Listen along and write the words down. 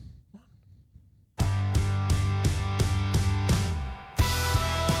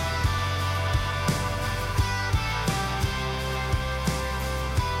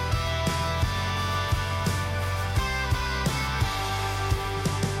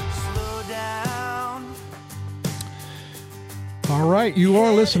All right, you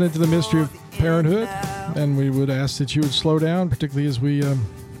are listening to the Mystery of Parenthood, and we would ask that you would slow down, particularly as we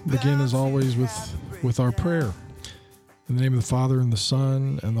begin, as always, with our prayer. In the name of the Father, and the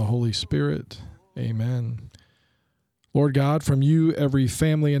Son, and the Holy Spirit, amen. Lord God, from you every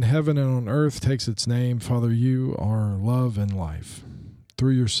family in heaven and on earth takes its name. Father, you are love and life.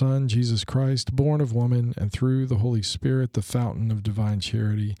 Through your Son, Jesus Christ, born of woman, and through the Holy Spirit, the fountain of divine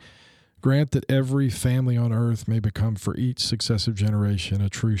charity, grant that every family on earth may become for each successive generation a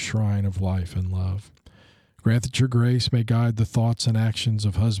true shrine of life and love. Grant that your grace may guide the thoughts and actions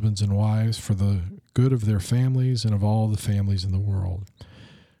of husbands and wives for the good of their families and of all the families in the world.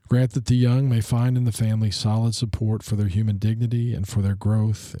 Grant that the young may find in the family solid support for their human dignity and for their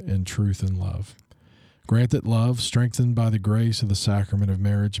growth in truth and love. Grant that love, strengthened by the grace of the sacrament of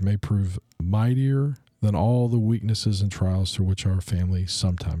marriage, may prove mightier than all the weaknesses and trials through which our families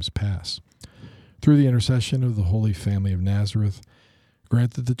sometimes pass. Through the intercession of the Holy Family of Nazareth,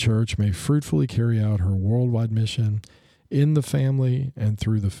 grant that the Church may fruitfully carry out her worldwide mission in the family and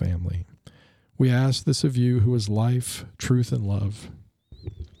through the family. We ask this of you, who is life, truth, and love,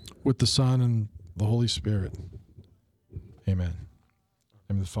 with the Son and the Holy Spirit. Amen. In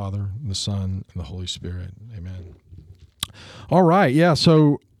the name of the Father, and the Son, and the Holy Spirit. Amen. All right, yeah,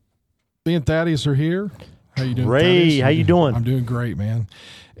 so me and Thaddeus are here. How you doing, Ray? Thaddeus? How you doing? I'm doing great, man.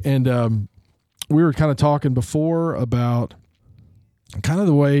 And we were kind of talking before about kind of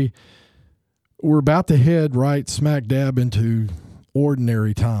the way we're about to head right smack dab into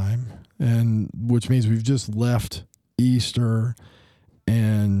ordinary time, and which means we've just left Easter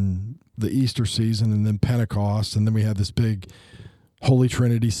and the Easter season, and then Pentecost, and then we had this big Holy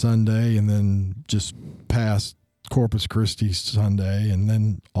Trinity Sunday, and then just past Corpus Christi Sunday, and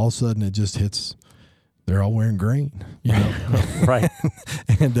then all of a sudden it just hits. They're all wearing green, you know, Right?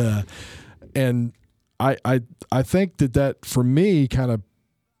 and I think that for me kind of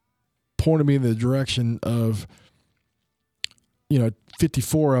pointed me in the direction of,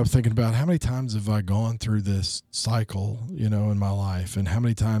 54. I was thinking about how many times have I gone through this cycle, in my life, and how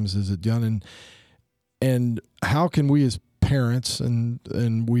many times is it done, and how can we as parents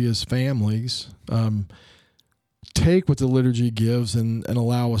and we as families take what the liturgy gives and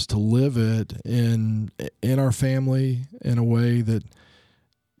allow us to live it in our family in a way that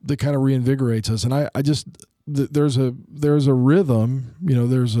kind of reinvigorates us. And I just there's a rhythm,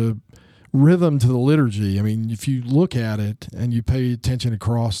 there's a rhythm to the liturgy. I mean, if you look at it and you pay attention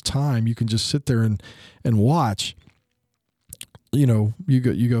across time, you can just sit there and watch. You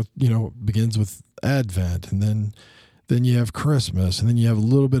go, it begins with Advent, and then you have Christmas, and then you have a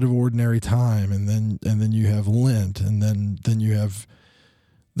little bit of ordinary time, and then you have Lent, and then you have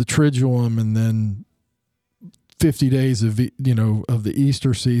the Triduum, and then 50 days of the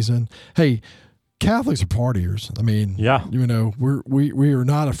Easter season. Hey, Catholics are partiers. I mean, Yeah. we are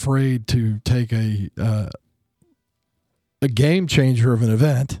not afraid to take a game changer of an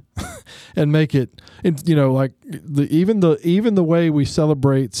event and make it, like even the way we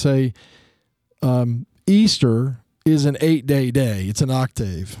celebrate, say, Easter is an 8-day day. It's an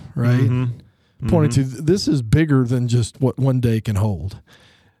octave, right? Mm-hmm. Pointing to this is bigger than just what one day can hold.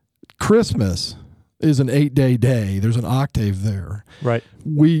 Christmas is an 8-day day. There's an octave there. Right.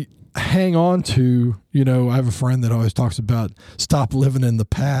 We hang on to, I have a friend that always talks about stop living in the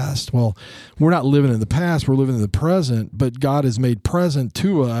past. Well, we're not living in the past. We're living in the present, but God has made present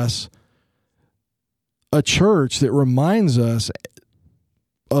to us a church that reminds us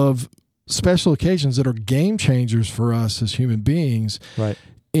of special occasions that are game changers for us as human beings, Right.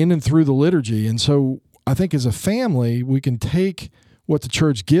 in and through the liturgy. And so I think as a family, we can take what the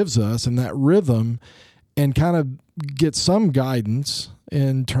church gives us and that rhythm and kind of get some guidance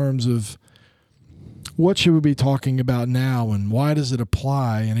in terms of what should we be talking about now and why does it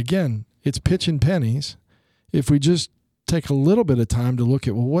apply? And again, it's pitch and pennies. If we just take a little bit of time to look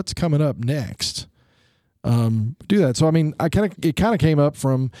at, well, what's coming up next? Do that. So, I mean, it kind of came up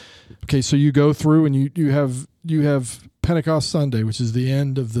from, okay, so you go through and you have Pentecost Sunday, which is the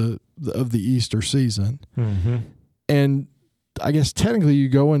end of the Easter season. Mm-hmm. And I guess technically you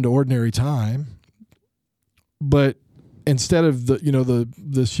go into ordinary time, but instead of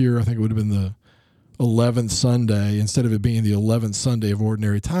this year, I think it would have been the 11th Sunday, instead of it being the 11th Sunday of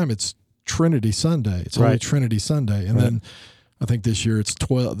ordinary time, it's Trinity Sunday. It's Holy Trinity Sunday. And then I think this year it's the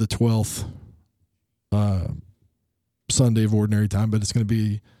 12th Sunday of ordinary time, but it's going to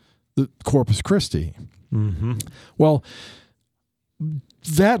be the Corpus Christi. Mm-hmm. Well,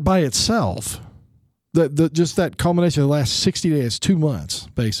 that by itself, just that culmination of the last 60 days, 2 months,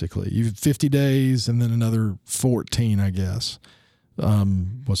 basically. You have 50 days and then another 14, I guess.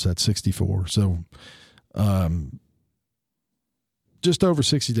 What's that, 64? So just over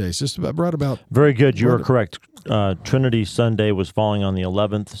 60 days, just about right about. Very good. You are correct. Trinity Sunday was falling on the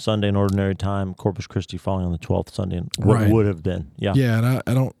 11th Sunday in Ordinary Time. Corpus Christi falling on the 12th Sunday. What would have been? Yeah. Yeah, and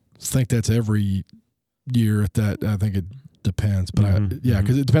I don't think that's every year at that. I think it depends, but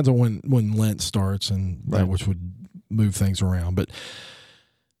because it depends on when Lent starts and that, which would move things around. But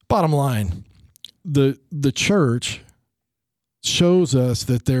bottom line, the church shows us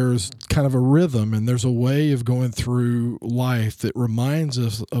that there's kind of a rhythm and there's a way of going through life that reminds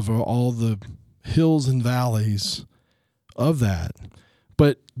us of all the hills and valleys of that.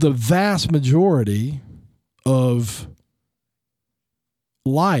 But the vast majority of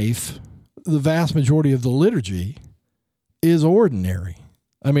life, the vast majority of the liturgy is ordinary.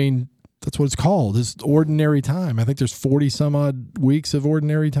 I mean, that's what it's called. It's ordinary time. I think there's 40 some odd weeks of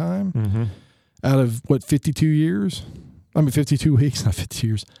ordinary time out of 52 years. I mean, 52 weeks, not 52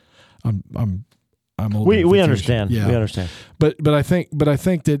 years. I'm old. We understand. Yeah. We understand. But I think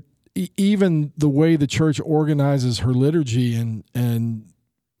that even the way the church organizes her liturgy and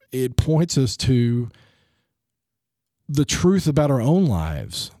it points us to the truth about our own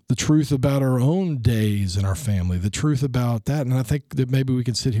lives, the truth about our own days in our family, the truth about that. And I think that maybe we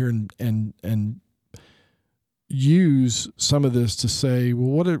can sit here and use some of this to say,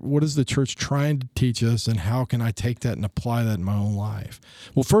 well, what is the church trying to teach us, and how can I take that and apply that in my own life?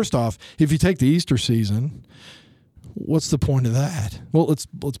 Well, first off, if you take the Easter season, what's the point of that? Well, let's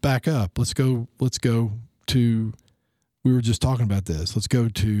back up. Let's go to, we were just talking about this. Let's go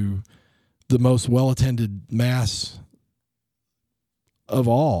to the most well-attended Mass of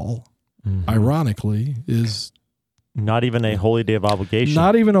all, ironically, is not even a holy day of obligation.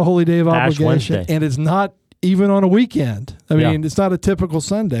 Not even a holy day of Ash obligation. Wednesday. And it's not even on a weekend. I mean, it's not a typical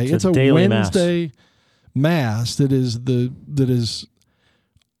Sunday. It's a daily Wednesday Mass that is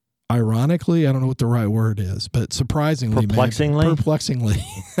ironically, I don't know what the right word is, but surprisingly, perplexingly,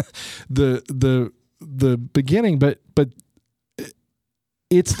 the beginning, but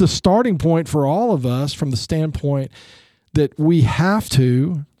it's the starting point for all of us from the standpoint that we have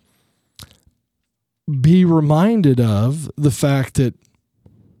to be reminded of the fact that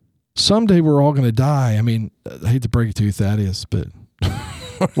someday we're all going to die. I mean, I hate to break it to you, Thaddeus, but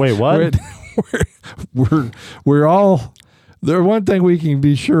wait, what? we're all. There's one thing we can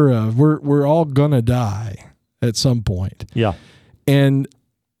be sure of: we're all going to die at some point. Yeah, and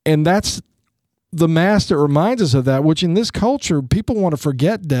that's the Mass that reminds us of that. Which in this culture, people want to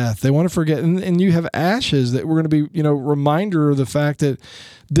forget death. They want to forget, and you have ashes that we're going to be, reminder of the fact that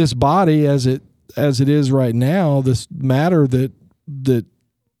this body, as it is right now, this matter that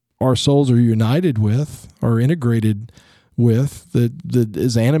our souls are united with, or integrated with, that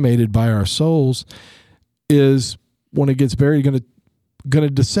is animated by our souls, is when it gets buried going to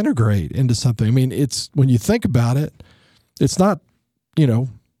disintegrate into something. I mean, it's, when you think about it, it's not,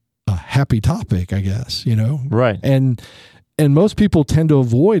 a happy topic, I guess, Right. And most people tend to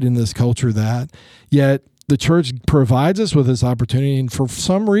avoid in this culture that, yet the church provides us with this opportunity. And for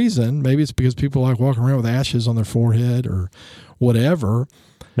some reason, maybe it's because people like walking around with ashes on their forehead or whatever.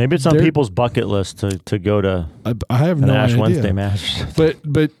 Maybe it's on people's bucket list to go to I have no Ash idea. Wednesday Mass.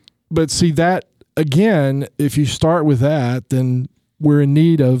 But see that, again, if you start with that, then we're in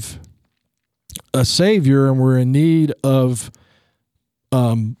need of a Savior, and we're in need of,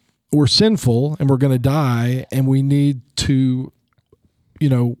 we're sinful and we're going to die, and we need to,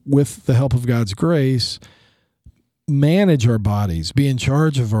 with the help of God's grace, manage our bodies, be in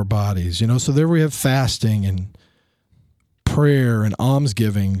charge of our bodies, So there we have fasting and prayer and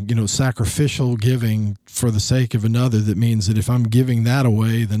almsgiving, sacrificial giving for the sake of another. That means that if I'm giving that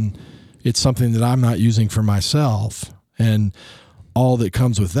away, then it's something that I'm not using for myself, and all that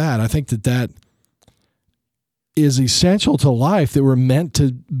comes with that. I think that is essential to life, that we're meant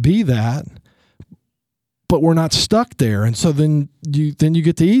to be that, but we're not stuck there. And so then you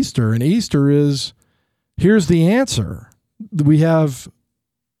get to Easter, and Easter is, here's the answer. We have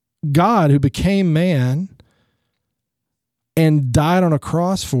God who became man and died on a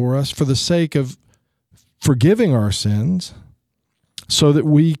cross for us for the sake of forgiving our sins, so that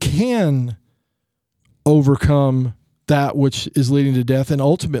we can overcome that which is leading to death and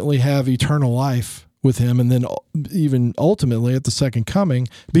ultimately have eternal life with him, and then even ultimately at the second coming,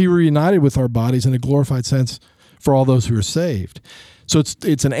 be reunited with our bodies in a glorified sense for all those who are saved. So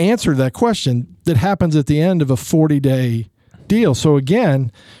it's an answer to that question that happens at the end of a 40-day deal. So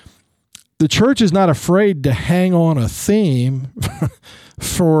again, the church is not afraid to hang on a theme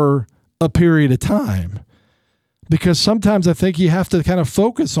for a period of time, because sometimes I think you have to kind of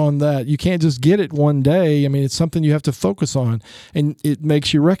focus on that. You can't just get it one day. I mean, it's something you have to focus on, and it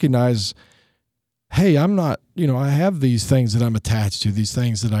makes you recognize hey, I'm not, I have these things that I'm attached to, these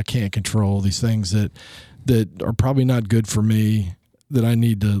things that I can't control, these things that are probably not good for me, that I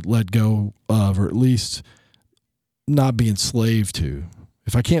need to let go of, or at least not be enslaved to.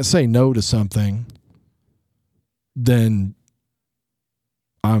 If I can't say no to something, then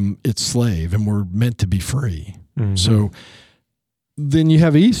I'm its slave, and we're meant to be free. Mm-hmm. So then you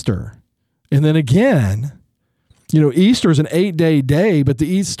have Easter. And then again, Easter is an 8-day day, but the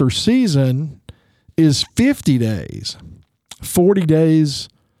Easter season is 50 days, 40 days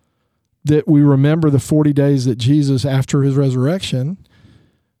that we remember, the 40 days that Jesus, after his resurrection,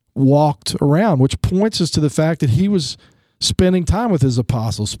 walked around, which points us to the fact that he was spending time with his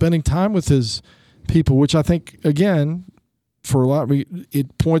apostles, spending time with his people, which I think, again, for a lot,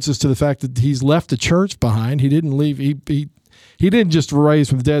 it points us to the fact that he's left the church behind. He didn't leave. He didn't just raise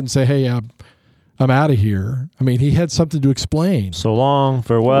from the dead and say, hey, I'm out of here. I mean, he had something to explain. So long,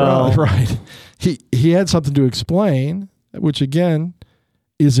 farewell. Right. He had something to explain, which, again,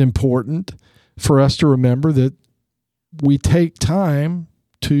 is important for us to remember, that we take time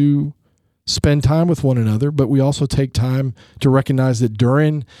to spend time with one another, but we also take time to recognize that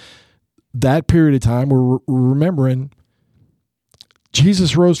during that period of time, we're remembering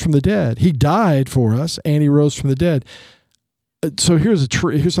Jesus rose from the dead. He died for us, and he rose from the dead. So here's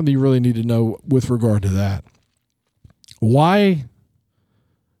something you really need to know with regard to that. Why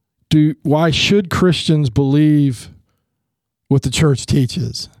should Christians believe what the church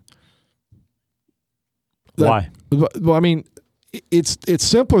teaches? Why? Well, I mean, it's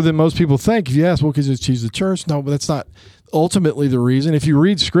simpler than most people think. If you ask, well, because it's the church. No, but that's not ultimately the reason. If you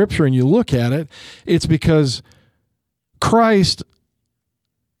read Scripture and you look at it, it's because Christ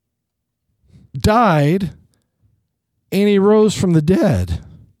died and he rose from the dead.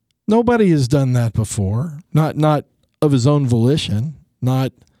 Nobody has done that before. Not of his own volition,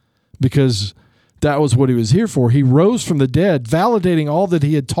 not because that was what he was here for. He rose from the dead, validating all that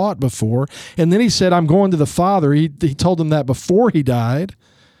he had taught before. And then he said, I'm going to the Father. He told them that before he died.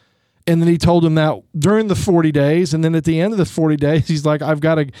 And then he told them that during the 40 days. And then at the end of the 40 days, he's like, I've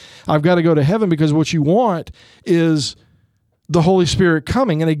got to go to heaven, because what you want is the Holy Spirit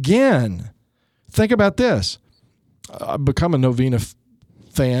coming. And again, think about this. I've become a novena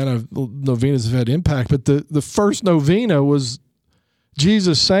fan. Novenas have had impact. But the first novena was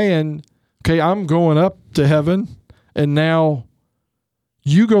Jesus saying, okay, I'm going up to heaven, and now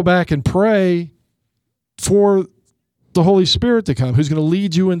you go back and pray for the Holy Spirit to come, who's going to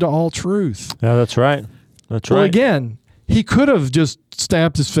lead you into all truth. Yeah, that's right. That's right. Well, again, he could have just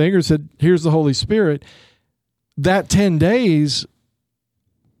snapped his finger and said, here's the Holy Spirit. That 10 days,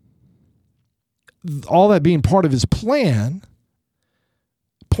 all that being part of his plan,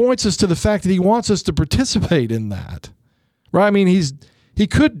 points us to the fact that he wants us to participate in that. Right? I mean,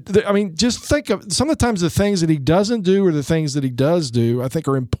 just think of sometimes the things that he doesn't do or the things that he does do, I think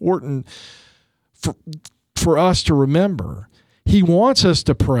are important for us to remember. He wants us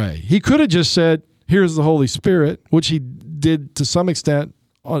to pray. He could have just said, here's the Holy Spirit, which he did to some extent,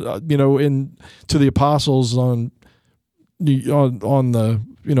 to the apostles on the,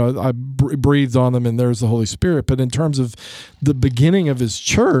 I breathed on them and there's the Holy Spirit. But in terms of the beginning of his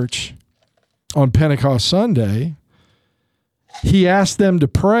church on Pentecost Sunday, he asked them to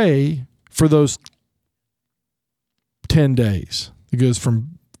pray for those 10 days. It goes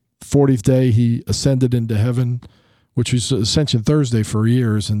from 40th day, he ascended into heaven, which was Ascension Thursday for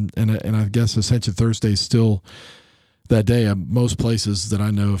years. And I guess Ascension Thursday is still that day. Most places that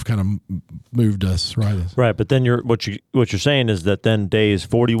I know have kind of moved us, right? Right, but then what you're saying is that then days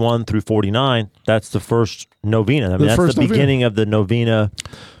 41 through 49, that's the first novena. I mean, that's the beginning of the novena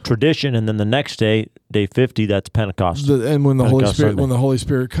tradition, and then the next day, day 50, that's Pentecost. And when the Holy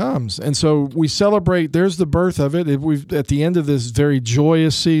Spirit comes, and so we celebrate. There's the birth of it. We've at the end of this very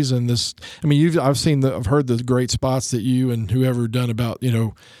joyous season. I've heard the great spots that you and whoever done about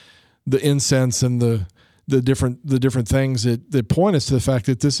the incense and the different things that point us to the fact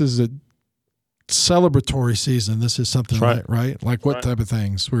that this is a celebratory season. This is something right? Like what type of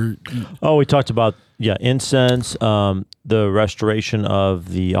things? We talked about incense, the restoration of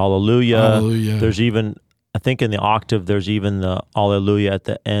the Alleluia. There's even, I think in the octave, there's even the Alleluia at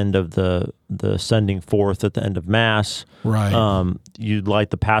the end of the sending forth at the end of Mass. Right. You light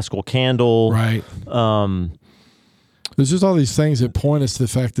the Paschal candle. Right. There's just all these things that point us to the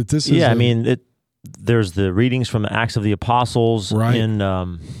fact that this is there's the readings from the Acts of the Apostles in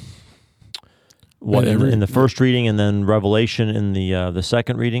the first reading, and then Revelation in the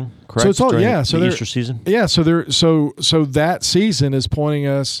second reading. Correct. So it's all the Easter season. Yeah. So that season is pointing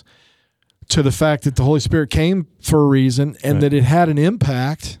us to the fact that the Holy Spirit came for a reason, and that it had an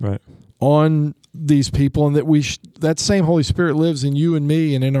impact on these people, and that that same Holy Spirit lives in you and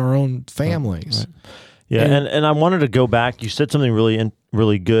me and in our own families. Right. Yeah, and I wanted to go back. You said something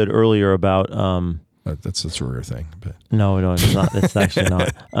really good earlier about that's a rare thing, but no, it's not. It's actually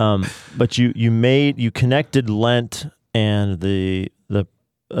not. But you connected Lent and the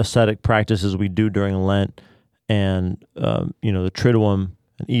ascetic practices we do during Lent, and the Triduum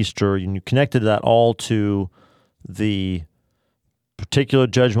and Easter, and you connected that all to the particular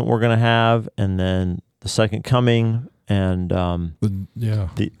judgment we're going to have, and then the second coming, and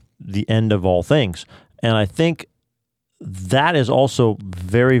the end of all things. And I think that is also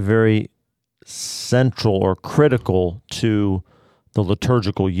very, very central or critical to the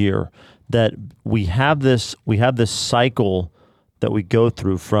liturgical year, that we have this cycle that we go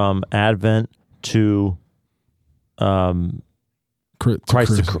through from Advent to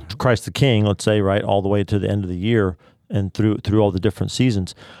Christ the King, let's say, right, all the way to the end of the year and through all the different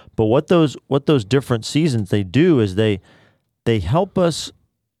seasons. But what those different seasons they do is they help us.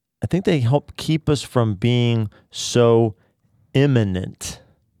 I think they help keep us from being so imminent,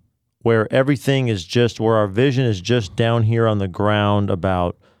 where everything is where our vision is just down here on the ground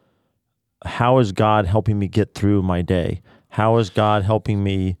about how is God helping me get through my day? How is God helping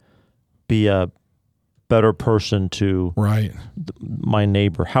me be a better person to my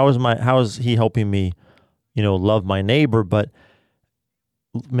neighbor? How is He helping me, love my neighbor? But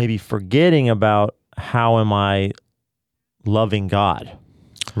maybe forgetting about how am I loving God,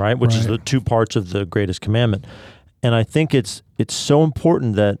 right? Which is the two parts of the greatest commandment. And I think it's so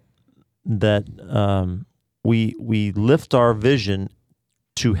important that we lift our vision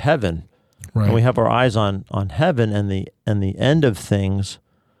to heaven, and we have our eyes on heaven and the end of things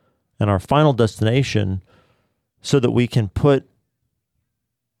and our final destination, so that we can put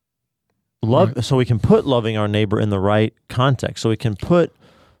loving our neighbor in the right context. So we can put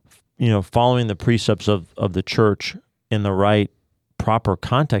following the precepts of the church in the right proper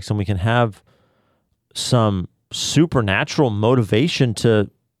context, and we can have some supernatural motivation to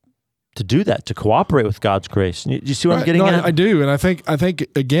do that, to cooperate with God's grace. Do you see what I'm getting at? I do, and I think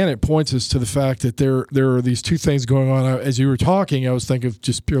again it points us to the fact that there are these two things going on. As you were talking, I was thinking of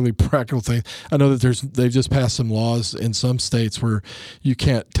just purely practical things. I know that they've just passed some laws in some states where you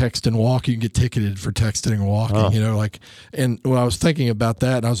can't text and walk. You can get ticketed for texting and walking. Oh. And when I was thinking about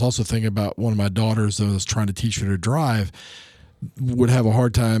that, and I was also thinking about one of my daughters that I was trying to teach her to drive, would have a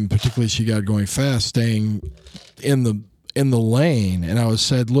hard time, particularly if she got going fast, staying in the lane. And I was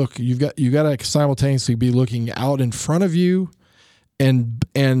said, look, you got to simultaneously be looking out in front of you and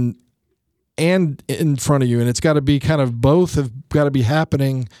in front of you, and it's got to be kind of both have got to be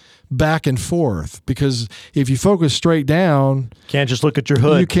happening back and forth, because if you focus straight down, can't just look at your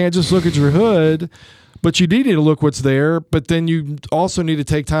hood. You can't just look at your hood, but you do need to look what's there. But then you also need to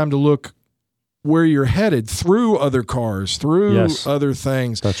take time to look where you're headed, through other cars, through other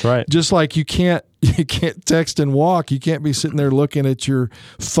things. That's right. Just like you can't text and walk. You can't be sitting there looking at your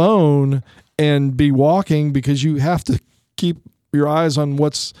phone and be walking, because you have to keep your eyes on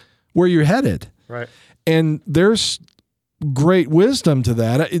where you're headed. Right. And there's great wisdom to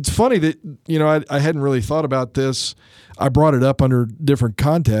that. It's funny that, I hadn't really thought about this. I brought it up under different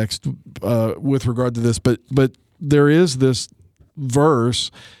context with regard to this, but there is this verse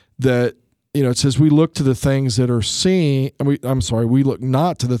that, it says, we look to the things that are seen. We look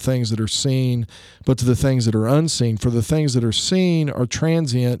not to the things that are seen, but to the things that are unseen. For the things that are seen are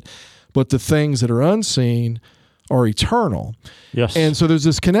transient, but the things that are unseen are eternal. Yes. And so there's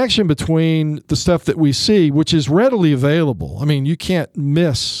this connection between the stuff that we see, which is readily available. I mean, you can't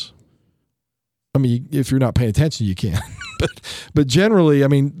miss. I mean, if you're not paying attention, you can. But generally, I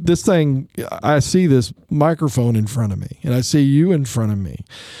mean, this thing, I see this microphone in front of me, and I see you in front of me.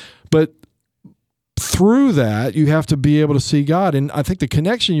 But through that, you have to be able to see God. And I think the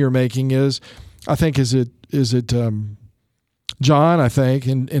connection you're making is it John, I think,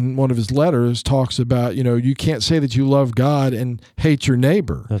 in one of his letters talks about, you can't say that you love God and hate your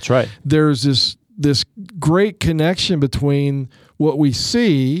neighbor. That's right. There's this great connection between what we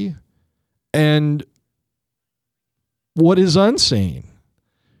see and what is unseen,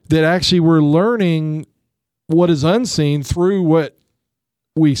 that actually we're learning what is unseen through what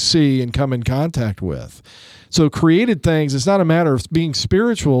we see and come in contact with. So created things, it's not a matter of being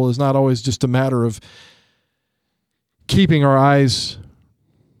spiritual, is not always just a matter of keeping our eyes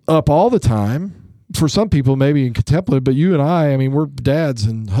up all the time. For some people, maybe in contemplative, but you and I mean, we're dads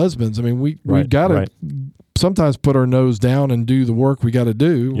and husbands. I mean, we've got to sometimes put our nose down and do the work we got to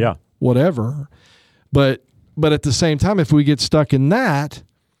do, whatever. But at the same time, if we get stuck in that,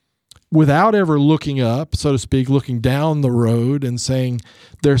 without ever looking up, so to speak, looking down the road and saying,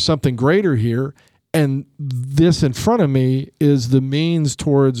 there's something greater here. And this in front of me is the means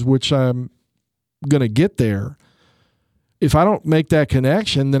towards which I'm going to get there. If I don't make that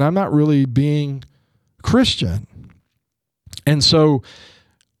connection, then I'm not really being Christian. And so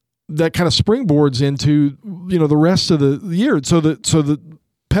that kind of springboards into, the rest of the year. So the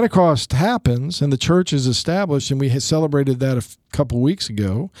Pentecost happens and the church is established, and we had celebrated that a couple weeks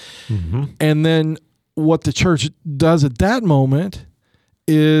ago. Mm-hmm. And then what the church does at that moment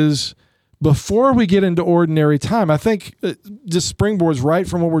is, before we get into ordinary time, I think just springboards right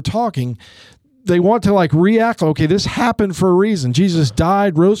from what we're talking. They want to react. Okay, this happened for a reason. Jesus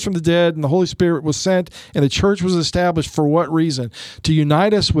died, rose from the dead, and the Holy Spirit was sent, and the church was established for what reason? To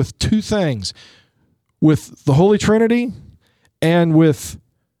unite us with two things, with the Holy Trinity and with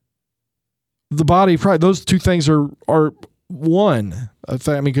the body of Christ. Those two things are one.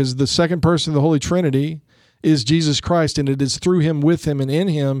 Because the second person of the Holy Trinity is Jesus Christ, and it is through him, with him, and in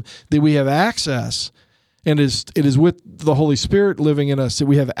him that we have access. And it is with the Holy Spirit living in us that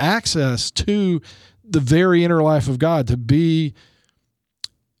we have access to the very inner life of God, to be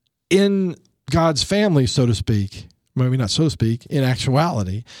in God's family, so to speak. Maybe not so to speak, in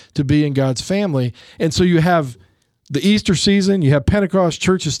actuality, to be in God's family. And so you have the Easter season, you have Pentecost,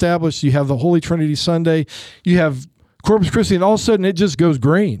 church established, you have the Holy Trinity Sunday, you have Corpus Christi, and all of a sudden it just goes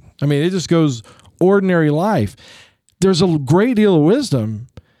green. It just goes ordinary life. There's a great deal of wisdom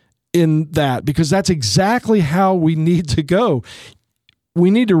in that, because that's exactly how we need to go.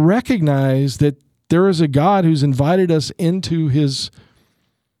 We need to recognize that there is a God who's invited us into his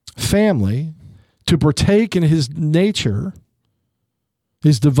family to partake in his nature,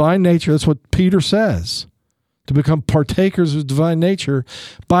 his divine nature. That's what Peter says, to become partakers of divine nature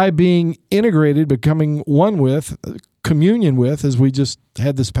by being integrated, becoming one with, communion with, as we just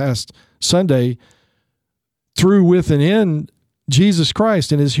had this past Sunday, through, with, and in Jesus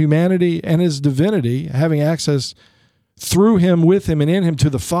Christ and his humanity and his divinity, having access through him, with him, and in him to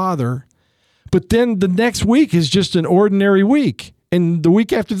the Father. But then the next week is just an ordinary week. And the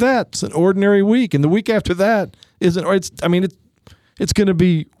week after that's an ordinary week. And the week after that isn't, it's going to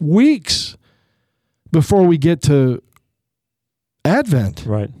be weeks before we get to Advent.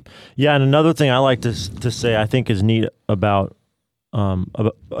 Right. Yeah. And another thing I like to say, I think is neat about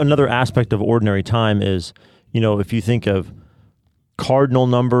another aspect of ordinary time is, if you think of cardinal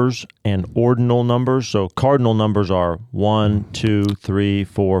numbers and ordinal numbers. So cardinal numbers are 1, 2, 3,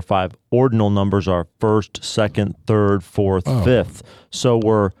 4, 5. Ordinal numbers are first, second, third, fourth, fifth. So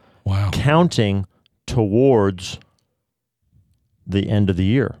we're counting towards the end of the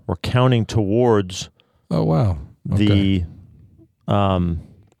year. We're counting towards the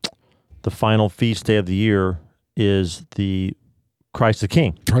final feast day of the year is the Christ the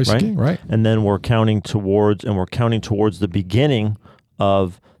King. Christ the King, right. And then we're counting towards the beginning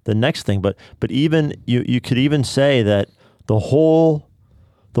of the next thing. But even you could even say that the whole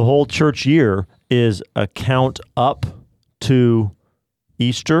church year is a count up to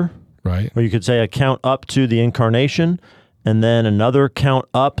Easter. Right. Or you could say a count up to the incarnation, and then another count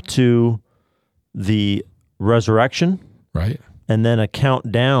up to the resurrection. Right. And then a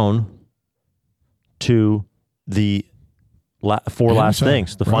count down to the four last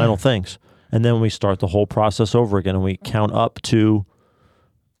things, the final things. And then we start the whole process over again, and we count up to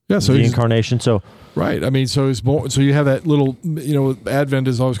the incarnation. So right. So he's born. So you have that little, Advent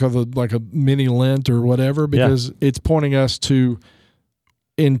is always called like a mini Lent or whatever, because it's pointing us to,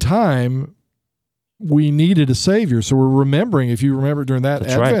 in time, we needed a Savior. So we're remembering, if you remember during that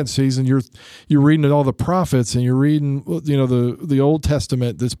Advent season, you're reading all the prophets, and you're reading, the Old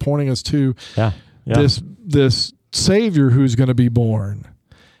Testament that's pointing us to this Savior who's going to be born.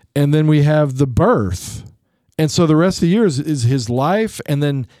 And then we have the birth. And so the rest of the year is his life, and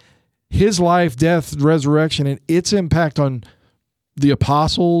then his life, death, resurrection, and its impact on the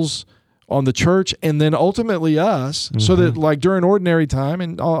apostles, on the church, and then ultimately us. Mm-hmm. So that like during ordinary time,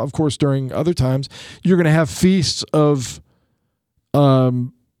 and of course during other times, you're going to have feasts of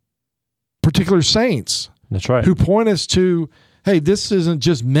particular saints. That's right. Who point us to, hey, this isn't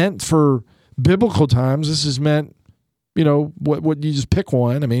just meant for biblical times. This is meant, what you just pick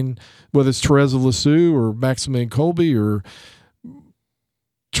one. Whether it's Therese of Lisieux or Maximilian Kolbe or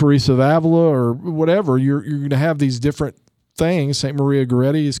Teresa of Avila or whatever, you're going to have these different things. St. Maria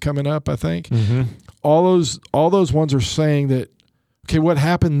Goretti is coming up, I think. Mm-hmm. All those ones are saying that, okay, what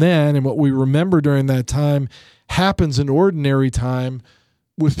happened then and what we remember during that time happens in ordinary time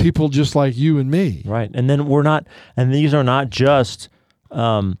with people just like you and me. Right. And then these are not just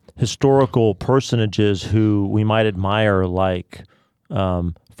historical personages who we might admire, like,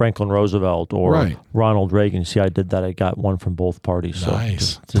 for Franklin Roosevelt or Ronald Reagan. See, I did that. I got one from both parties.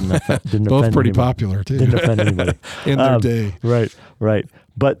 Nice. So didn't both pretty anybody. popular, too. Didn't offend anybody. In their day. Right.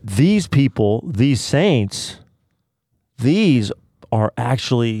 But these people, these saints, these are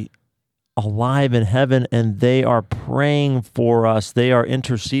actually alive in heaven, and they are praying for us. They are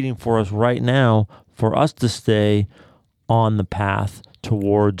interceding for us right now for us to stay on the path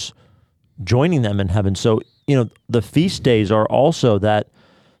towards joining them in heaven. So, the feast days are also that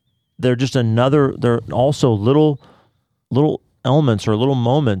they're just they're also little elements or little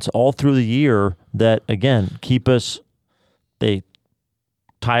moments all through the year that, again, they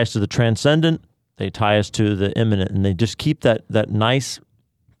tie us to the transcendent, they tie us to the imminent, and they just keep that nice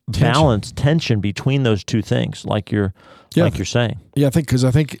balance, tension between those two things, like you're saying. Yeah, I think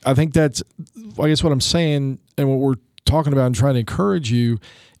that's, I guess what I'm saying and what we're talking about and trying to encourage you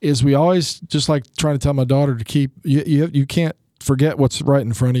is we always, just like trying to tell my daughter to keep, you can't forget what's right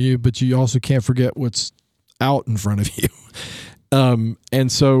in front of you, but you also can't forget what's out in front of you.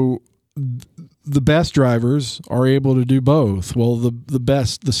 And so the best drivers are able to do both. Well,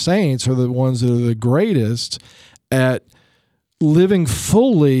 the saints are the ones that are the greatest at living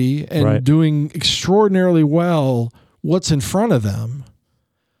fully and doing extraordinarily well what's in front of them,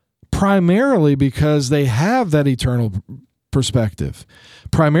 primarily because they have that eternal perspective,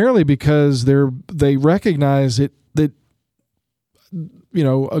 primarily because they recognize it, that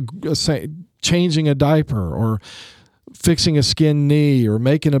changing a diaper or fixing a skinned knee or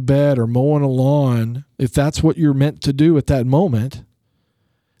making a bed or mowing a lawn, if that's what you're meant to do at that moment,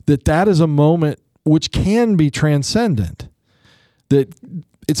 that is a moment which can be transcendent, that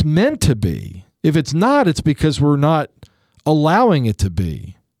it's meant to be. If it's not, it's because we're not allowing it to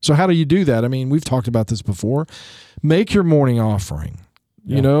be. So how do you do that? I mean, we've talked about this before. Make your morning offering.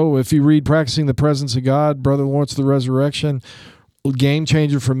 Yeah. If you read Practicing the Presence of God, Brother Lawrence of the Resurrection, game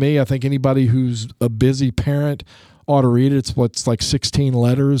changer for me. I think anybody who's a busy parent ought to read it. It's what's like 16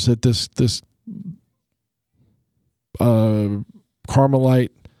 letters that this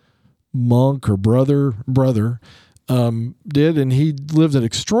Carmelite monk or brother did, and he lived an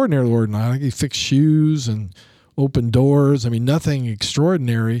extraordinary life. He fixed shoes and opened doors. I mean, nothing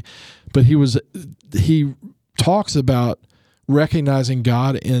extraordinary, but he talks about recognizing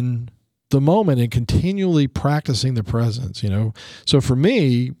God in the moment and continually practicing the presence, So for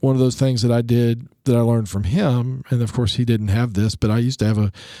me, one of those things that I did that I learned from him, and of course he didn't have this, but I used to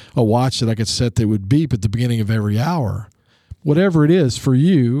have a watch that I could set that would beep at the beginning of every hour. Whatever it is for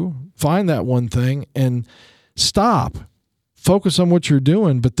you, find that one thing and stop. Focus on what you're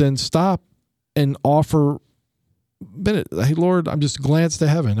doing, but then stop and offer, hey, Lord, I'm just glance to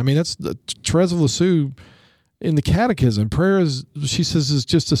heaven. I mean, that's the Therese of Lisieux in the Catechism. Prayer is, she says, is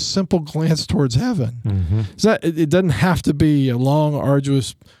just a simple glance towards heaven. Mm-hmm. It doesn't have to be a long,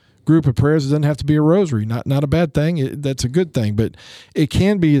 arduous group of prayers. It doesn't have to be a rosary. Not a bad thing. That's a good thing. But it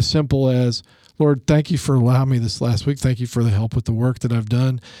can be as simple as, Lord, thank you for allowing me this last week. Thank you for the help with the work that I've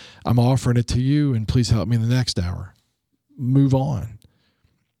done. I'm offering it to you, and please help me in the next hour. Move on.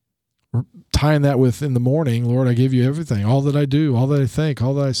 We're tying that with in the morning, Lord, I give you everything, all that I do, all that I think,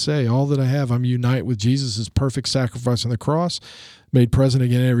 all that I say, all that I have. I'm unite with Jesus' perfect sacrifice on the cross, made present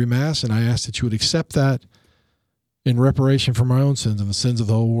again in every Mass, and I ask that you would accept that in reparation for my own sins and the sins of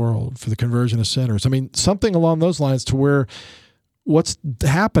the whole world, for the conversion of sinners. I mean, something along those lines, to where what's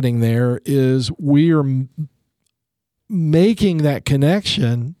happening there is we are making that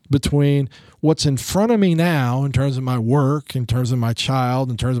connection between what's in front of me now in terms of my work, in terms of my child,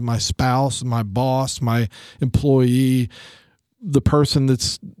 in terms of my spouse, my boss, my employee, the person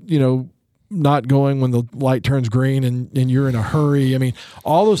that's, not going when the light turns green and you're in a hurry. I mean,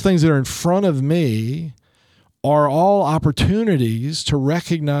 all those things that are in front of me are all opportunities to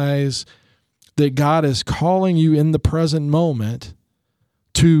recognize that God is calling you in the present moment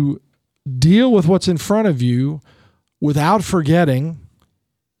to deal with what's in front of you without forgetting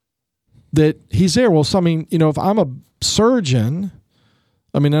that he's there. Well, so, I mean, if I'm a surgeon,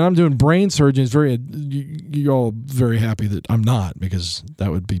 and I'm doing brain surgery, you're all very happy that I'm not, because that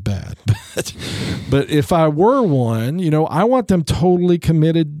would be bad. But if I were one, I want them totally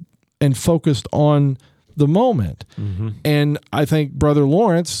committed and focused on the moment. Mm-hmm. And I think Brother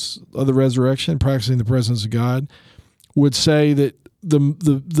Lawrence of the Resurrection, Practicing the Presence of God, would say that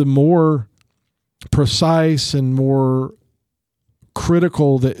the more precise and more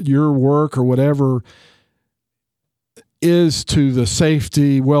critical that your work or whatever is to the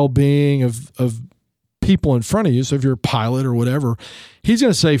safety, well-being of people in front of you, so if you're a pilot or whatever, he's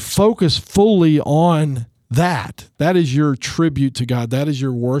going to say focus fully on that. That is your tribute to God. That is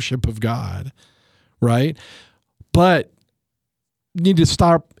your worship of God, right? But need to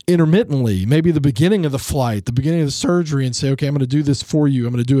stop intermittently, maybe the beginning of the flight, the beginning of the surgery, and say, okay, I'm going to do this for you.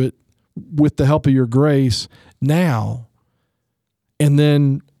 I'm going to do it with the help of your grace now. And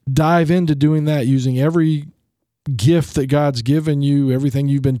then dive into doing that using every gift that God's given you, everything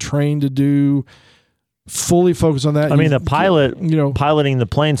you've been trained to do, fully focus on that. I mean, the pilot, piloting the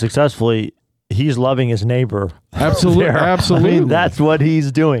plane successfully, he's loving his neighbor. Absolutely. Absolutely. I mean, that's what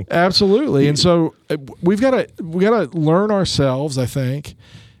he's doing. Absolutely. And so we got to learn ourselves, I think,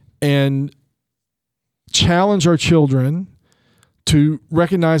 and challenge our children to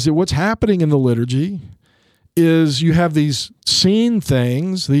recognize that what's happening in the liturgy is you have these seen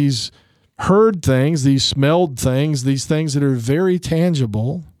things, these heard things, these smelled things, these things that are very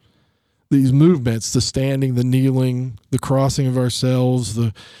tangible, these movements, the standing, the kneeling, the crossing of ourselves,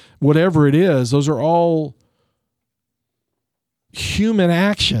 the whatever it is, those are all human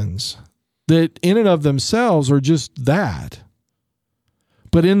actions that in and of themselves are just that.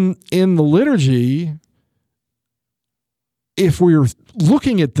 But in the liturgy, if we're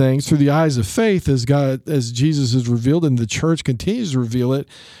looking at things through the eyes of faith, as Jesus has revealed and the church continues to reveal it,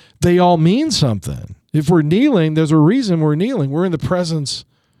 they all mean something. If we're kneeling, there's a reason we're kneeling. We're in the presence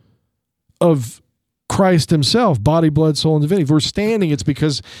of Christ himself, body, blood, soul, and divinity. If we're standing, it's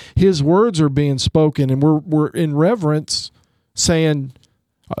because his words are being spoken, and we're in reverence saying,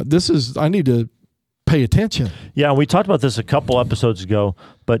 I need to pay attention. Yeah, we talked about this a couple episodes ago,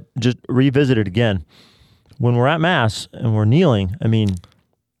 but just revisit it again. When we're at Mass and we're kneeling, I mean,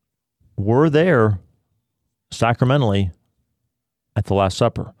 we're there sacramentally at the Last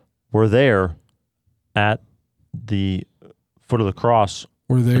Supper. We're there at the foot of the cross.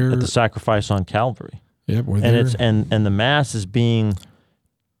 We're there at the sacrifice on Calvary. Yep, we're and there. And the Mass is being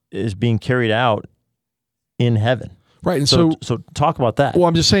carried out in heaven. Right, and so talk about that. Well,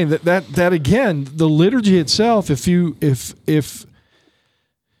 I'm just saying that again, the liturgy itself, if you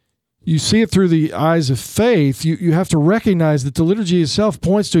see it through the eyes of faith, you have to recognize that the liturgy itself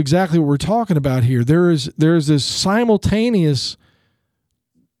points to exactly what we're talking about here. There is this simultaneous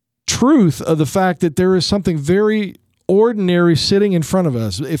truth of the fact that there is something very ordinary sitting in front of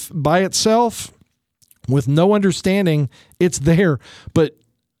us. If by itself, with no understanding, it's there. But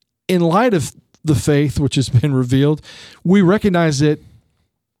in light of the faith which has been revealed, we recognize that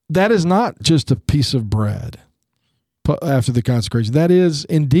is not just a piece of bread after the consecration. That is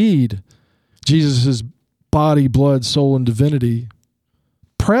indeed Jesus' body, blood, soul, and divinity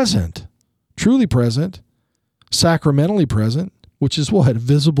present, truly present, sacramentally present, which is what? A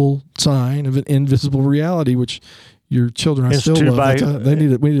visible sign of an invisible reality, which your children I still love. We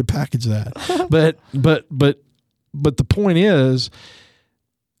need to package that. but the point is,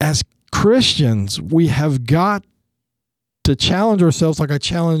 as Christians, we have got to challenge ourselves like I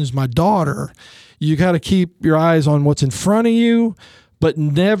challenged my daughter. You got to keep your eyes on what's in front of you, but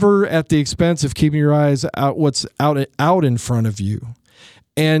never at the expense of keeping your eyes out what's out in front of you.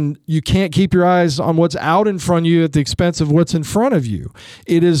 And you can't keep your eyes on what's out in front of you at the expense of what's in front of you.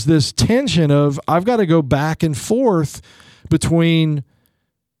 It is this tension of I've got to go back and forth between,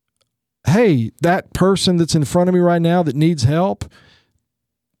 hey, that person that's in front of me right now that needs help,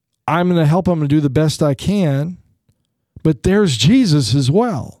 I'm going to help them and do the best I can. But there's Jesus as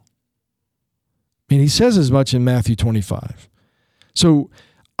well. I mean, he says as much in Matthew 25. So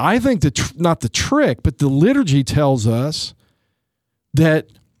I think not the trick, but the liturgy tells us that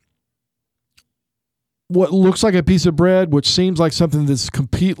what looks like a piece of bread, which seems like something that's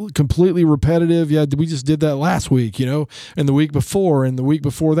completely repetitive. Yeah, we just did that last week, and the week before, and the week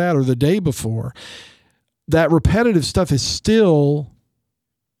before that, or the day before. That repetitive stuff is still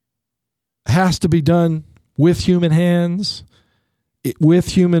has to be done with human hands, with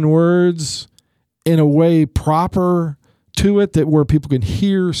human words, in a way proper to it, that where people can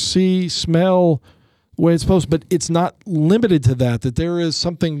hear, see, smell the way it's supposed to. But it's not limited to that there is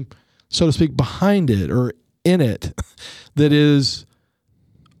something, so to speak, behind it or in it that is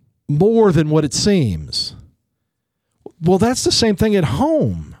more than what it seems. Well, that's the same thing at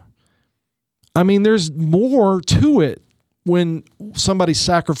home. I mean, there's more to it when somebody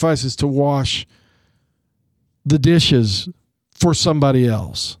sacrifices to wash the dishes for somebody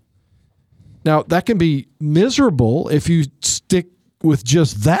else. Now, that can be miserable if you stick with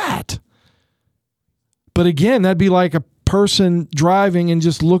just that. But again, that'd be like a person driving and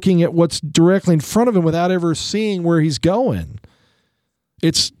just looking at what's directly in front of him without ever seeing where he's going.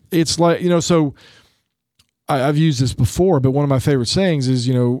 It's like, so I've used this before, but one of my favorite sayings is,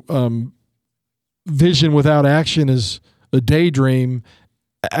 vision without action is a daydream.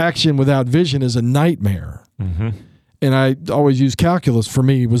 Action without vision is a nightmare. Mm-hmm. And I always use calculus. For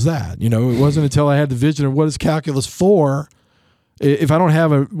me was that, it wasn't until I had the vision of what is calculus for If I don't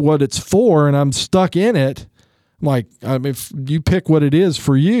have what it's for and I'm stuck in it, like, I mean, if you pick what it is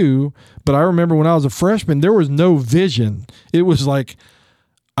for you. But I remember when I was a freshman, there was no vision. It was like,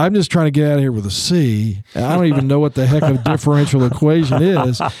 I'm just trying to get out of here with a C. I don't even know what the heck a differential equation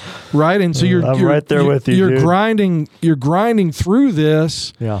is, right? And so you're right there with you. You're grinding through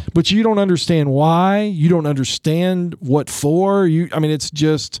this, but you don't understand why. You don't understand what for. I mean, it's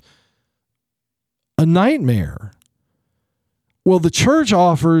just a nightmare. Well, the church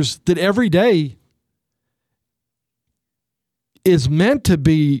offers that every day is meant to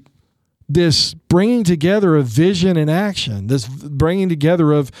be this bringing together of vision and action, this bringing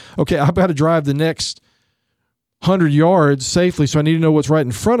together of, okay, I've got to drive the next 100 yards safely, so I need to know what's right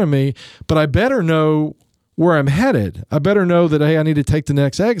in front of me, but I better know where I'm headed. I better know that, hey, I need to take the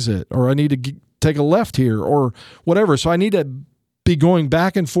next exit, or I need to take a left here, or whatever. So I need to be going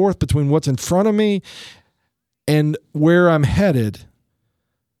back and forth between what's in front of me and where I'm headed.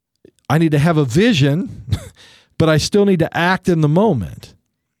 I need to have a vision, but I still need to act in the moment.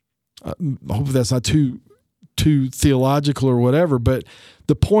 Hopefully that's not too theological or whatever, but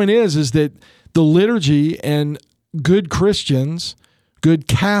the point is that the liturgy and good Christians, good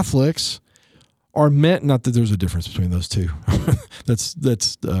Catholics, are meant, not that there's a difference between those two. that's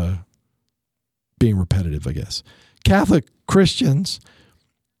being repetitive, I guess. Catholic Christians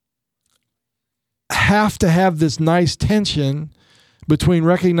have to have this nice tension between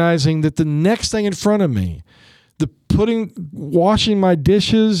recognizing that the next thing in front of me, washing my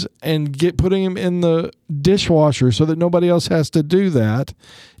dishes and putting them in the dishwasher so that nobody else has to do that,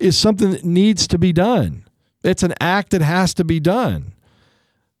 is something that needs to be done. It's an act that has to be done.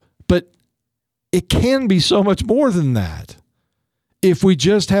 But it can be so much more than that. If we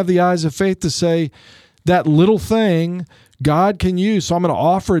just have the eyes of faith to say, that little thing God can use, so I'm going to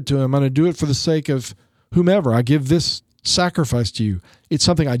offer it to him. I'm going to do it for the sake of whomever. I give this sacrifice to you. It's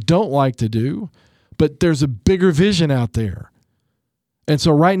something I don't like to do, but there's a bigger vision out there. And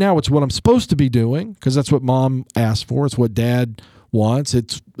so right now it's what I'm supposed to be doing, because that's what mom asked for. It's what dad wants.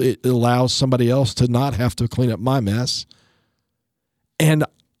 It allows somebody else to not have to clean up my mess. And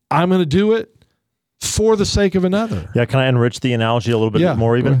I'm going to do it for the sake of another. Yeah, can I enrich the analogy a little bit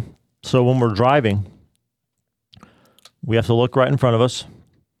more even? So when we're driving, we have to look right in front of us.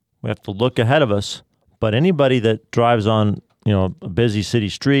 We have to look ahead of us. But anybody that drives on, a busy city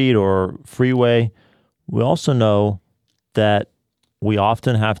street or freeway, we also know that we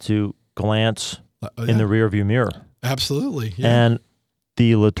often have to glance in the rearview mirror. Absolutely. Yeah. And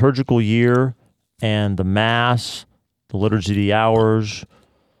the liturgical year and the Mass, the Liturgy of the Hours,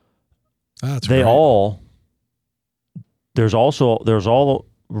 there's all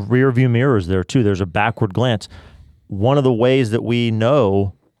rearview mirrors there too. There's a backward glance. One of the ways that we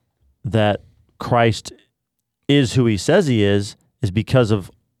know that Christ is who he says he is because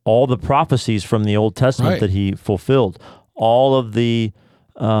of all the prophecies from the Old Testament that he fulfilled. All of the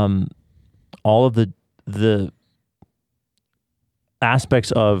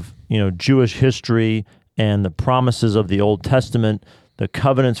aspects of Jewish history and the promises of the Old Testament, the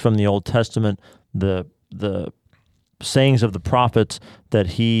covenants from the Old Testament, the sayings of the prophets that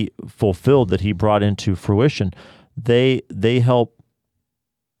he fulfilled, that he brought into fruition. They help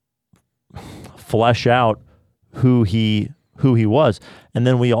flesh out who he was. And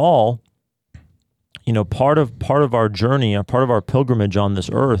then we all, part of our journey, part of our pilgrimage on this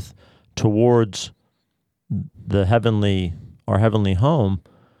earth towards our heavenly home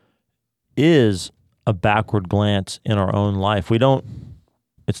is a backward glance in our own life.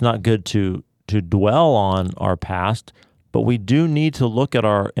 It's not good to dwell on our past, but we do need to look at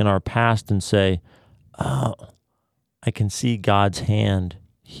our past and say, oh, I can see God's hand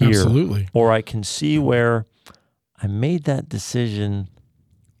here. Absolutely. Or I can see where I made that decision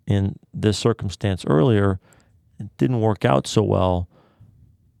in this circumstance earlier. It didn't work out so well.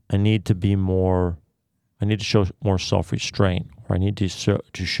 I need to show more self-restraint, or I need to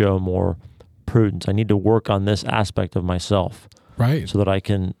show more prudence. I need to work on this aspect of myself. Right. So that I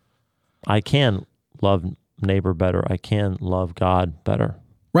can love neighbor better. I can love God better.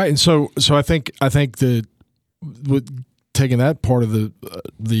 Right. And so I think that with taking that part of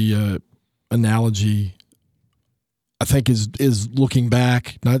the analogy, I think is looking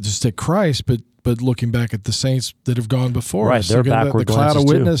back, not just at Christ, but looking back at the saints that have gone before us. They're backward the cloud of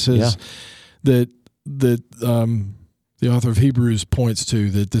witnesses that the author of Hebrews points to,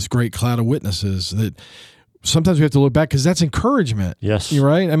 that this great cloud of witnesses, that sometimes we have to look back because that's encouragement. Yes. You're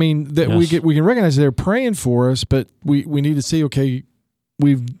right. I mean, that we can recognize they're praying for us, but we need to see, okay,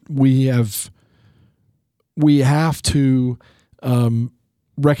 we have to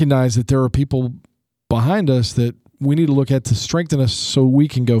recognize that there are people behind us that we need to look at to strengthen us so we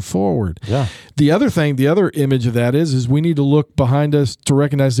can go forward. Yeah. The other image of that is we need to look behind us to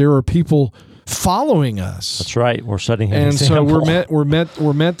recognize there are people following us. That's right. We're setting an and example. So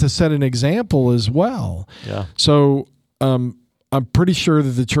we're meant to set an example as well. Yeah. So I'm pretty sure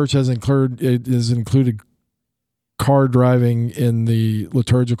that the church has included car driving in the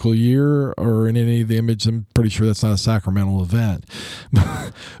liturgical year or in any of the images. I'm pretty sure that's not a sacramental event,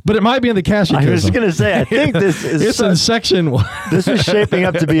 but it might be in the catechism. I was going to say, I think this is it's in section 1. This is shaping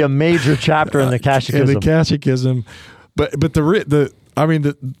up to be a major chapter in the catechism. In the catechism, but the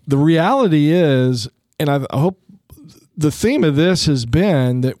reality is, and I hope the theme of this has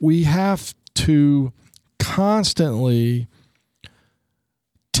been that we have to constantly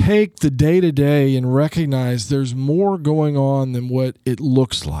take the day-to-day and recognize there's more going on than what it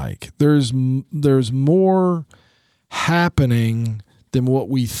looks like. There's more happening than what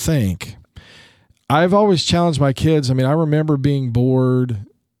we think. I've always challenged my kids. I mean, I remember being bored,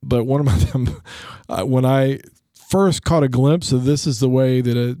 but one of them, when I first caught a glimpse of this is the way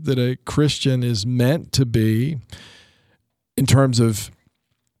that a Christian is meant to be in terms of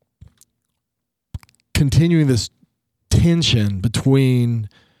continuing this tension between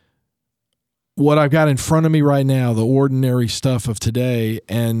what I've got in front of me right now, the ordinary stuff of today,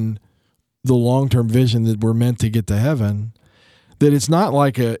 and the long-term vision that we're meant to get to heaven, that it's not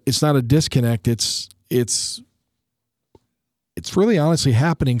a disconnect. It's really honestly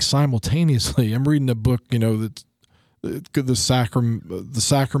happening simultaneously. I'm reading a book, that the sacrament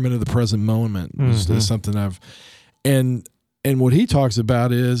of the present moment is something and what he talks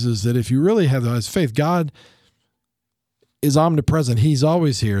about is that if you really have the faith, God is omnipresent. He's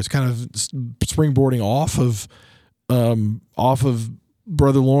always here. It's kind of springboarding off of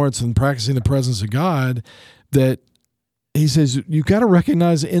Brother Lawrence and practicing the presence of God, that he says you've got to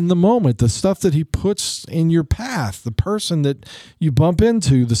recognize in the moment the stuff that he puts in your path, the person that you bump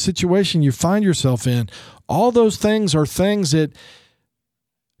into, the situation you find yourself in. All those things are things that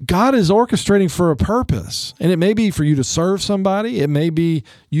God is orchestrating for a purpose. And it may be for you to serve somebody. It may be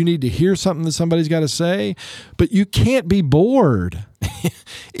you need to hear something that somebody's got to say. But you can't be bored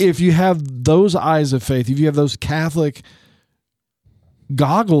if you have those eyes of faith, if you have those Catholic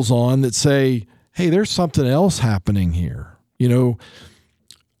goggles on that say, hey, there's something else happening here.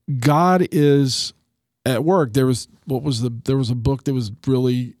 God is at work. There was a book that was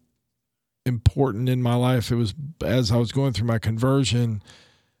really important in my life. It was as I was going through my conversion,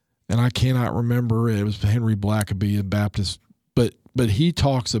 and I cannot remember. It was Henry Blackaby, a Baptist, but he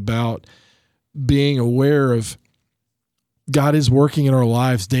talks about being aware of God is working in our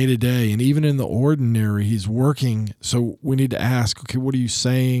lives day to day, and even in the ordinary, he's working. So we need to ask, okay, what are you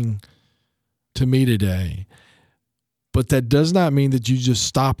saying to me today? But that does not mean that you just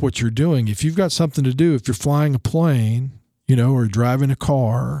stop what you're doing. If you've got something to do, if you're flying a plane, or driving a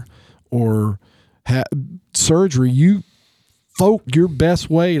car or surgery, your best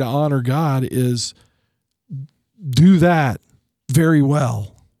way to honor God is do that very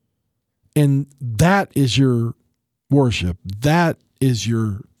well. And that is your worship. That is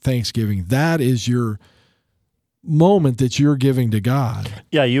your thanksgiving. That is your moment that you're giving to God.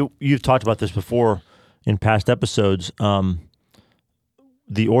 Yeah, you've talked about this before in past episodes.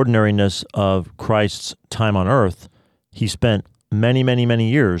 The ordinariness of Christ's time on earth, he spent many, many, many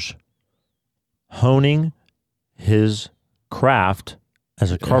years honing his craft as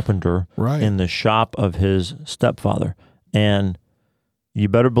a carpenter in the shop of his stepfather. And you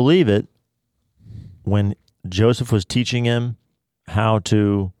better believe it, when Joseph was teaching him how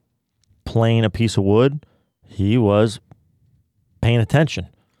to plane a piece of wood, he was paying attention.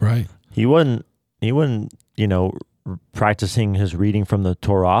 Right. He wasn't, practicing his reading from the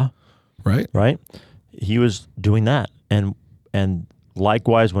Torah. Right. Right. He was doing that. And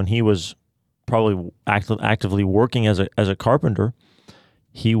likewise, when he was probably actively working as a carpenter,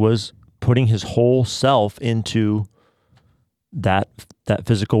 he was putting his whole self into that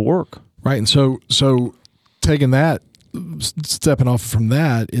physical work. Right. And so taking that, stepping off from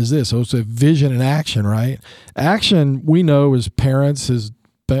that is this. So it's a vision and action, right? Action, we know as parents, as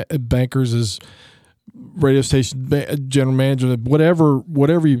bankers, as radio station general manager, whatever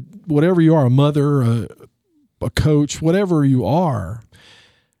you are, a mother, a coach, whatever you are,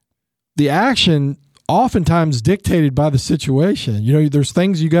 the action oftentimes dictated by the situation. There's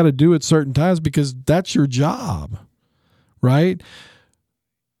things you got to do at certain times because that's your job, right?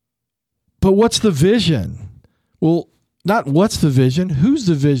 But what's the vision? Well, not what's the vision, who's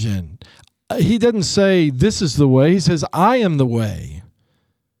the vision? He doesn't say this is the way. He says, I am the way.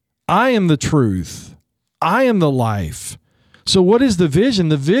 I am the truth. I am the life. So what is the vision?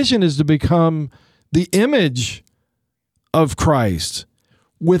 The vision is to become the image of Christ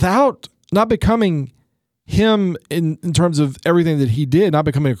without not becoming him in terms of everything that he did, not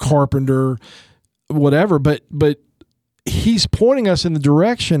becoming a carpenter, whatever, but he's pointing us in the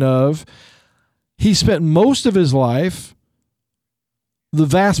direction of he spent most of his life, the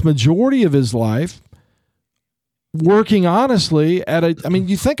vast majority of his life, working honestly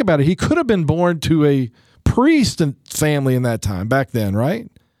you think about it, he could have been born to a priest and family in that time back then, right?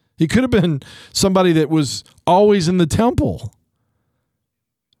 He could have been somebody that was always in the temple.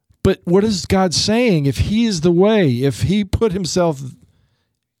 But what is God saying? If he's the way, if he put himself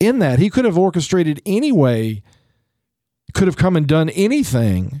in that, he could have orchestrated any way, could have come and done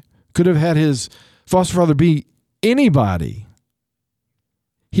anything, could have had his foster father be anybody.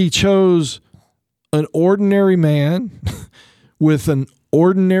 He chose an ordinary man with an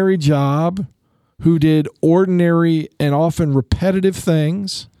ordinary job who did ordinary and often repetitive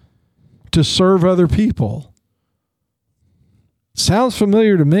things to serve other people. Sounds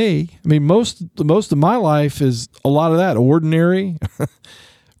familiar to me. I mean, most of my life is a lot of that, ordinary,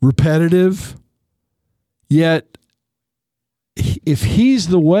 repetitive. Yet, if he's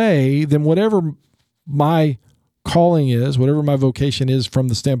the way, then whatever my calling is, whatever my vocation is from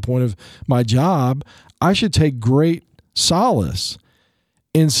the standpoint of my job, I should take great solace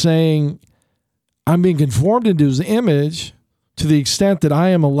in saying I'm being conformed into his image to the extent that I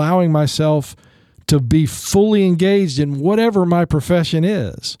am allowing myself to be fully engaged in whatever my profession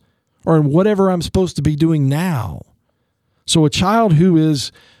is or in whatever I'm supposed to be doing now. So a child who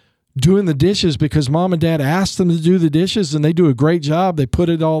is doing the dishes because mom and dad asked them to do the dishes and they do a great job, they put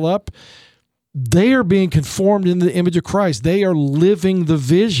it all up, they are being conformed into the image of Christ. They are living the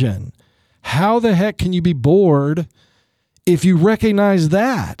vision. How the heck can you be bored if you recognize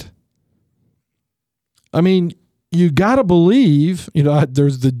that? I mean, you got to believe,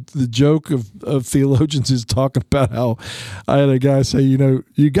 there's the joke of theologians is talking about how I had a guy say,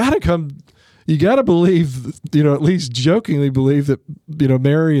 you got to believe, at least jokingly believe that,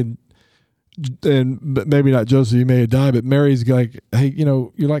 Mary and maybe not Joseph, he may have died, but Mary's like, hey,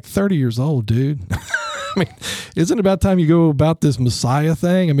 you're like 30 years old, dude. I mean, isn't it about time you go about this Messiah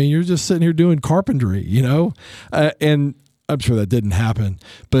thing? I mean, you're just sitting here doing carpentry, and I'm sure that didn't happen,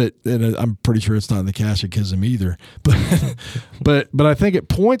 but I'm pretty sure it's not in the Catechism either. But I think it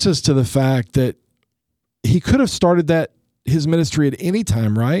points us to the fact that he could have started his ministry at any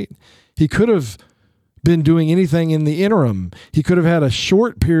time, right? He could have been doing anything in the interim. He could have had a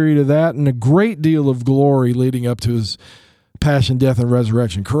short period of that and a great deal of glory leading up to his passion, death, and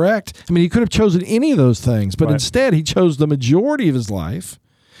resurrection, correct? I mean, he could have chosen any of those things, but instead he chose the majority of his life.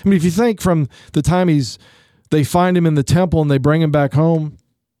 I mean, if you think from the time they find him in the temple and they bring him back home,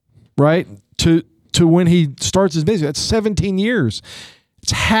 right, to when he starts his ministry, that's 17 years.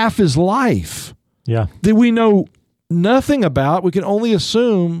 It's half his life. Yeah. That we know nothing about. We can only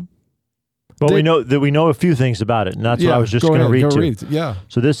assume. But we know a few things about it, and that's what I was just going to read to. Read it. Yeah.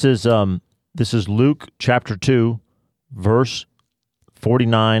 So this is Luke chapter 2, verse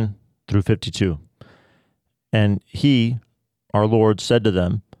 49 through 52. And he, our Lord, said to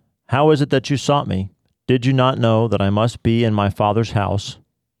them, "How is it that you sought me? Did you not know that I must be in my Father's house?"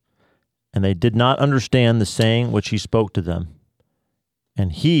 And they did not understand the saying which he spoke to them.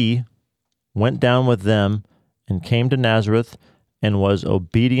 And he went down with them and came to Nazareth and was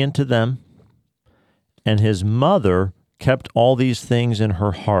obedient to them. And his mother kept all these things in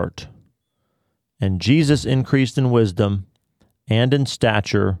her heart. And Jesus increased in wisdom and in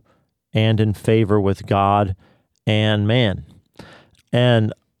stature and in favor with God and man.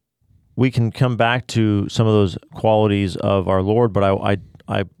 And we can come back to some of those qualities of our Lord, but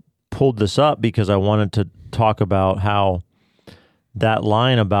I pulled this up because I wanted to talk about how that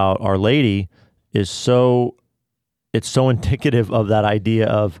line about Our Lady is so indicative of that idea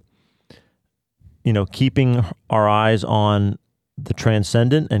of, keeping our eyes on the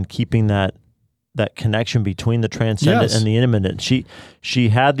transcendent and keeping that connection between the transcendent and the immanent. She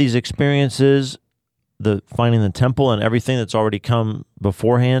had these experiences, the finding the temple and everything that's already come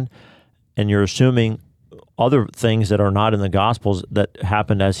beforehand, and you're assuming other things that are not in the Gospels that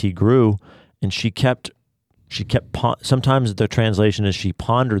happened as he grew, and she kept. Sometimes the translation is she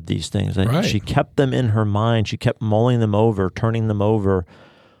pondered these things. Right. She kept them in her mind. She kept mulling them over, turning them over.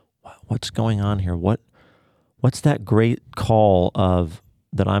 What's going on here? What's that great call of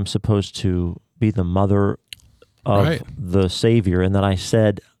that I'm supposed to be the mother of the Savior, and that I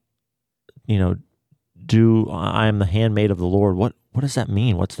said, I am the handmaid of the Lord. What does that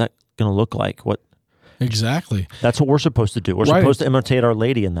mean? What's that going to look like? Exactly. That's what we're supposed to do. We're supposed to imitate Our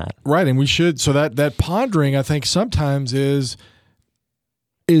Lady in that. Right, and we should. So that pondering, I think, sometimes is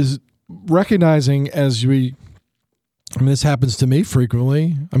recognizing as we I mean, this happens to me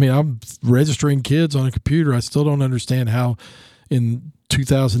frequently. I mean, I'm registering kids on a computer. I still don't understand how in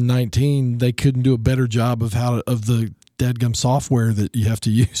 2019 they couldn't do a better job of the dadgum software that you have to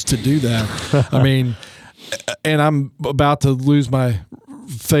use to do that. I mean, and I'm about to lose my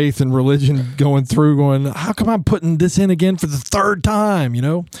faith and religion going, how come I'm putting this in again for the third time, you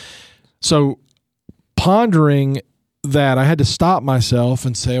know? So pondering that, I had to stop myself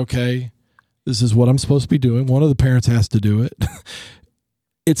and say, okay, this is what I'm supposed to be doing. One of the parents has to do it.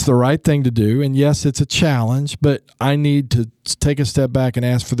 It's the right thing to do. And yes, it's a challenge, but I need to take a step back and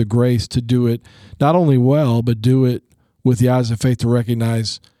ask for the grace to do it not only well, but do it with the eyes of faith to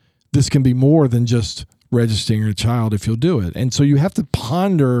recognize this can be more than just registering a child if you'll do it. And so you have to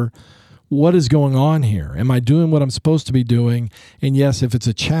ponder, what is going on here? Am I doing what I'm supposed to be doing? And yes, if it's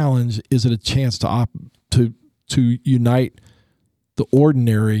a challenge, is it a chance to unite the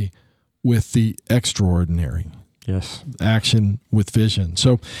ordinary with the extraordinary? Yes. Action with vision.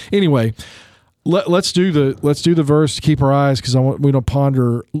 So anyway, let's do the verse. Keep our eyes, because we don't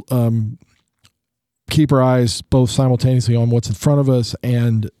ponder. Keep our eyes both simultaneously on what's in front of us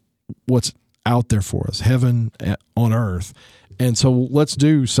and what's out there for us, heaven on earth. And so let's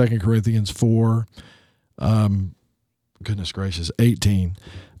do 2 Corinthians 4, goodness gracious, 18.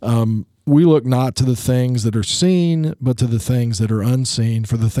 We look not to the things that are seen, but to the things that are unseen.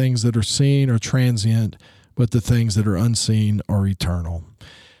 For the things that are seen are transient, but the things that are unseen are eternal.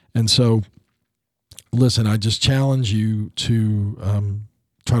 And so, listen, I just challenge you to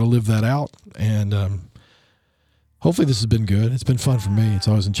try to live that out. And hopefully this has been good. It's been fun for me. It's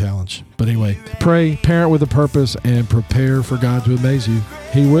always a challenge. But anyway, pray, parent with a purpose, and prepare for God to amaze you.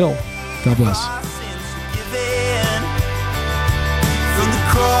 He will. God bless.